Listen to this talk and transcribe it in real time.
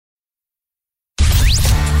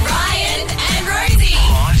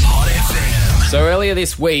So earlier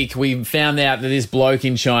this week, we found out that this bloke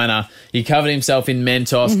in China, he covered himself in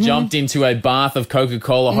Mentos, jumped into a bath of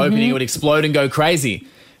Coca-Cola, hoping it would explode and go crazy.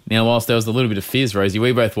 Now, whilst there was a little bit of fizz, Rosie,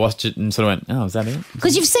 we both watched it and sort of went, oh, is that it?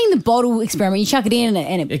 Because you've seen the bottle experiment. You chuck it in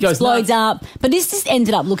and it explodes up. But this just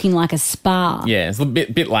ended up looking like a spa. Yeah, it's a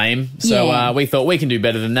bit lame. So we thought we can do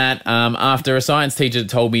better than that. After a science teacher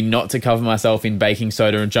told me not to cover myself in baking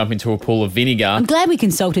soda and jump into a pool of vinegar. I'm glad we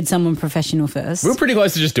consulted someone professional first. We were pretty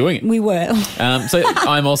close to just doing it. We were. So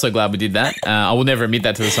I'm also glad we did that. I will never admit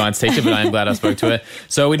that to the science teacher, but I am glad I spoke to her.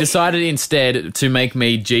 So we decided instead to make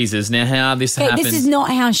me Jesus. Now, how this happened... This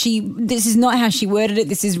is not how she worded it.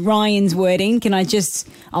 This is Ryan's wording. Can I just...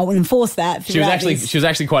 I'll enforce that. She was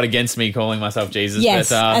actually quite against me calling myself Jesus. Yes,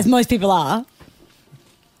 but, as most people are.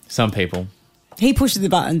 Some people. He pushes the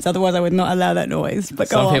buttons, otherwise I would not allow that noise. But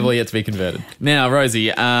Some people are yet to be converted. Now, Rosie,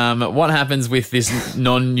 what happens with this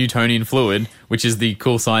non-Newtonian fluid, which is the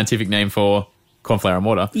cool scientific name for corn flour and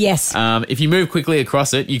water? Yes. If you move quickly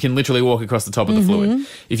across it, you can literally walk across the top of the fluid.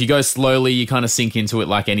 If you go slowly, you kind of sink into it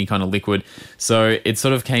like any kind of liquid. So it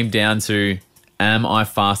sort of came down to, am I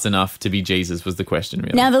fast enough to be Jesus, was the question,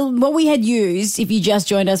 really. Now, what we had used, if you just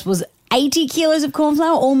joined us, was 80 kilos of corn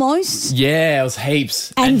flour, almost. Yeah, it was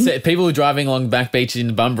heaps. And so people who were driving along Back Beach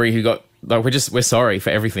in Bunbury who got... Like, we're sorry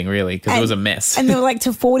for everything, really, because it was a mess. And there were like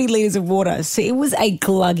to 40 litres of water, so it was a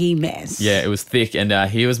gluggy mess. Yeah, it was thick, and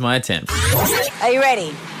here was my attempt. Are you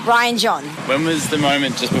ready? Ryan John. When was the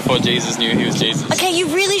moment just before Jesus knew he was Jesus? Okay,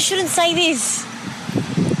 you really shouldn't say this.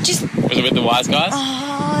 Was it with the wise guys?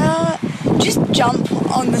 Just jump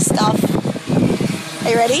on the stuff.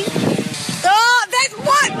 Are you ready? Oh, that's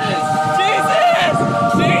what?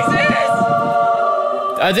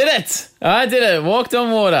 Jesus! I did it. Walked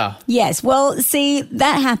on water. Yes. Well, see,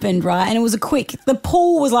 that happened, right? And it was the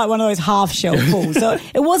pool was like one of those half-shell pools. So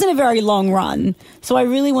it wasn't a very long run. So I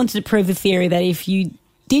really wanted to prove the theory that if you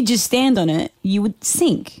did just stand on it, you would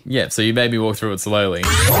sink. Yeah, so you made me walk through it slowly.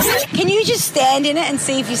 Can you just stand in it and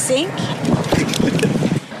see if you sink?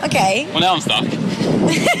 Okay. Well, now I'm stuck.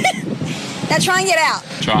 Now try and get out.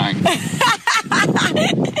 Trying.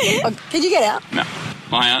 Can you get out? No.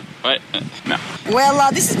 Hang on. Wait. No.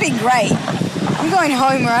 Well, this has been great. I'm going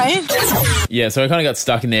home, right? Yeah, so I kind of got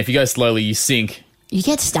stuck in there. If you go slowly, you sink. You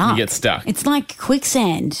get stuck. It's like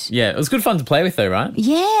quicksand. Yeah, it was good fun to play with though, right?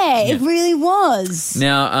 Yeah, it really was.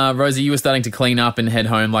 Now, Rosie, you were starting to clean up and head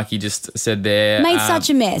home like you just said there. Made such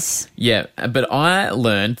a mess. Yeah, but I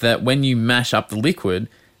learned that when you mash up the liquid,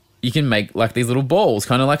 you can make like these little balls,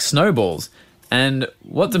 kind of like snowballs. And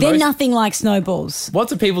They're nothing like snowballs. What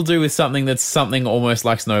do people do with something that's something almost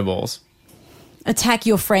like snowballs? Attack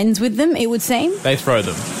your friends with them, it would seem. They throw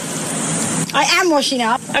them. I am washing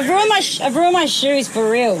up. I've ruined my shoes for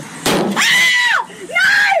real. Ah! No!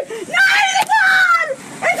 It's hard!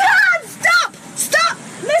 It's hard! Stop!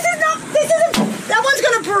 That one's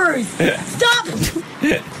gonna bruise.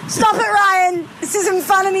 Stop it, Ryan. This isn't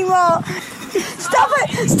fun anymore. Stop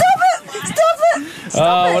it!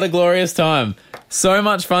 Oh, what a glorious time. So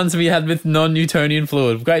much fun to be had with non-Newtonian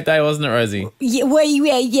fluid. Great day, wasn't it, Rosie? Yeah,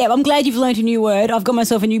 I'm glad you've learned a new word. I've got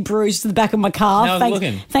myself a new bruise to the back of my calf. How's it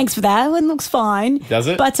looking? Thanks for that. It looks fine. Does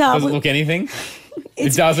it? But, does it look anything?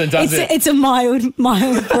 It doesn't, does it? It's a mild bruise. Check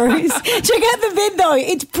out the vid, though.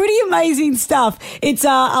 It's pretty amazing stuff. It's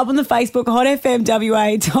up on the Facebook,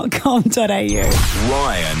 hotfmwa.com.au.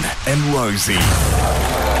 Ryan and Rosie.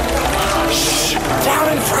 Shh! Down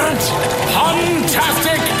in front!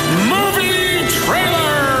 Puntastic movie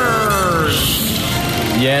trailers!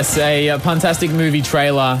 Yes, a Puntastic movie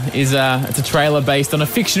trailer is it's a trailer based on a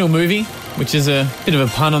fictional movie, which is a bit of a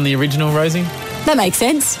pun on the original, Rosie. That makes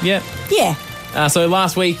sense. Yeah. Yeah. So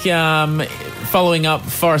last week, following up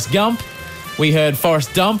Forrest Gump, we heard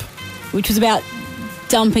Forrest Dump. Which was about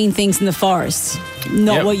dumping things in the forest,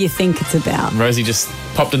 not what you think it's about. Rosie just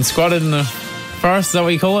popped and squatted in the forest, is that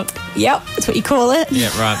what you call it? Yep, that's what you call it. Yeah,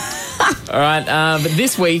 right. All right, but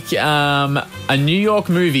this week, a New York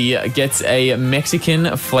movie gets a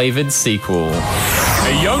Mexican-flavoured sequel.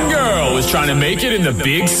 A young girl is trying to make it in the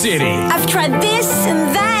big city. I've tried this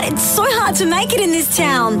and that. It's so hard to make it in this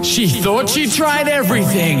town. She thought she tried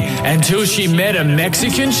everything until she met a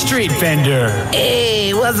Mexican street vendor.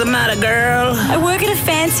 Hey, what's the matter, girl? I work at a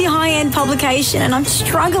fancy high-end publication and I'm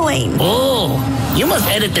struggling. Oh, you must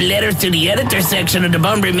edit the letters to the editor section of the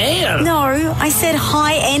Bunbury Mail. No, I said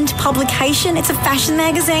high-end publication. It's a fashion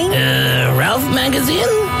magazine. Ralph magazine?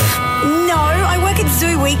 No, I work at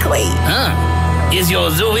Zoo Weekly. Huh. Is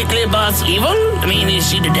your Zoo Weekly boss evil? I mean, is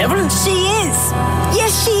she the devil? She is.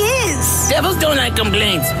 Yes, she is. Devils don't like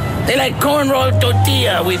complaints. They like corn roll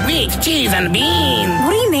tortilla with mixed cheese and beans.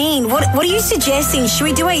 What do you mean? What are you suggesting? Should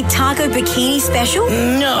we do a taco bikini special?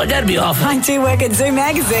 No, that'd be awful. I do work at Zoo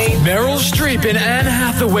Magazine. Meryl Streep and Anne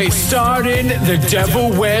Hathaway starred in The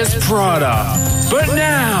Devil Wears Prada. But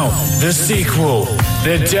now, the sequel,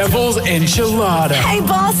 The Devil's Enchilada. Hey,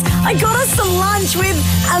 boss, I got us some lunch with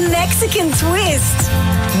a Mexican twist.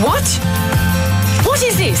 What? What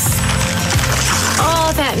is this?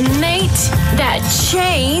 Oh, that meat, that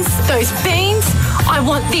cheese, those beans. I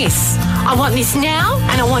want this. I want this now,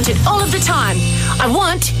 and I want it all of the time. I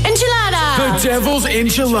want enchilada. The Devil's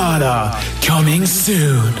Enchilada, coming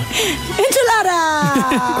soon.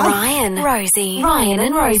 Enchilada! Ryan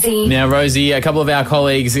and Rosie. Now, Rosie, a couple of our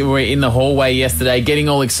colleagues were in the hallway yesterday getting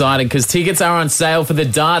all excited because tickets are on sale for the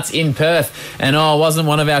darts in Perth. And, wasn't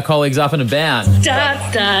one of our colleagues up and about?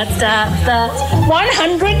 Darts.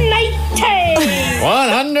 180!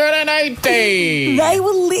 180! They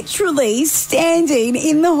were literally standing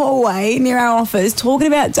in the hallway near our office talking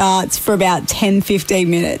about darts for about 10-15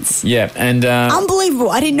 minutes. Yeah, and... Unbelievable.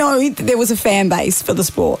 I didn't know that there was a fan base for the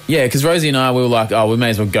sport. Yeah, because Rosie and I, we were like, we may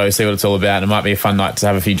as well go see what it's all about. It might be a fun night to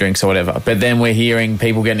have a few drinks or whatever. But then we're hearing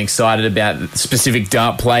people getting excited about specific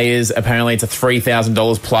dart players. Apparently it's a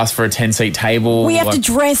 $3,000 plus for a 10-seat table. We have to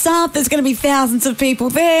dress up. There's going to be thousands of people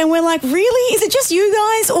there. And we're like, really? Is it just you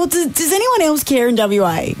guys? Or does anyone else care in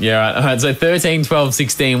WA? Yeah, right. All right, so 13, 12,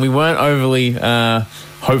 16. We weren't overly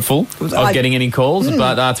hopeful of getting any calls.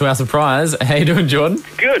 But to our surprise, how you doing, Jordan?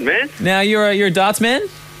 Good, man. Now, you're a darts man?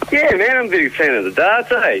 Yeah, man, I'm a big fan of the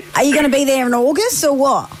darts, eh? Are you going to be there in August or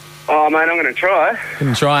what? Oh, mate, I'm going to try.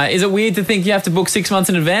 Can try. Is it weird to think you have to book 6 months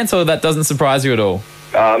in advance, or that doesn't surprise you at all?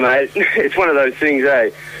 Oh, mate, it's one of those things, eh?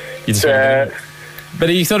 You just But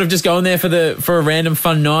are you sort of just going there for a random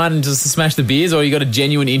fun night and just to smash the beers, or you got a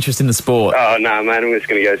genuine interest in the sport? Oh, no, mate, I'm just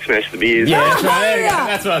going to go smash the beers. Yeah, that's right. There you go.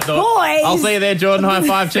 That's what I thought. Boys. I'll see you there, Jordan. High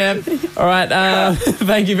five, champ. All right.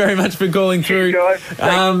 Thank you very much for calling through.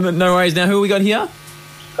 No worries. Now, who we got here?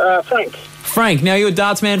 Frank. Frank. Now, you're a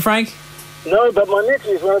darts man, Frank? No, but my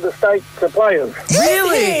nephew's one of the state players.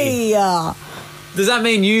 Really? Yeah. Does that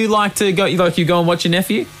mean you like to go? You go and watch your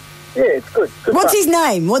nephew? Yeah, it's good. What's his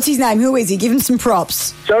name? Who is he? Give him some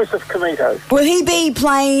props. Joseph Comito. Will he be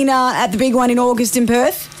playing at the big one in August in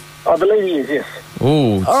Perth? I believe he is, yes.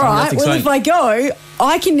 Ooh. All right. Well, if I go,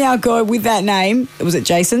 I can now go with that name. Was it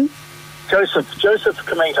Jason? Joseph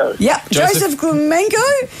Comito. Yep, Joseph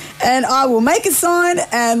Clemenco, and I will make a sign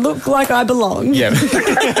and look like I belong. Yeah.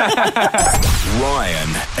 Ryan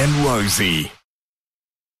and Rosie.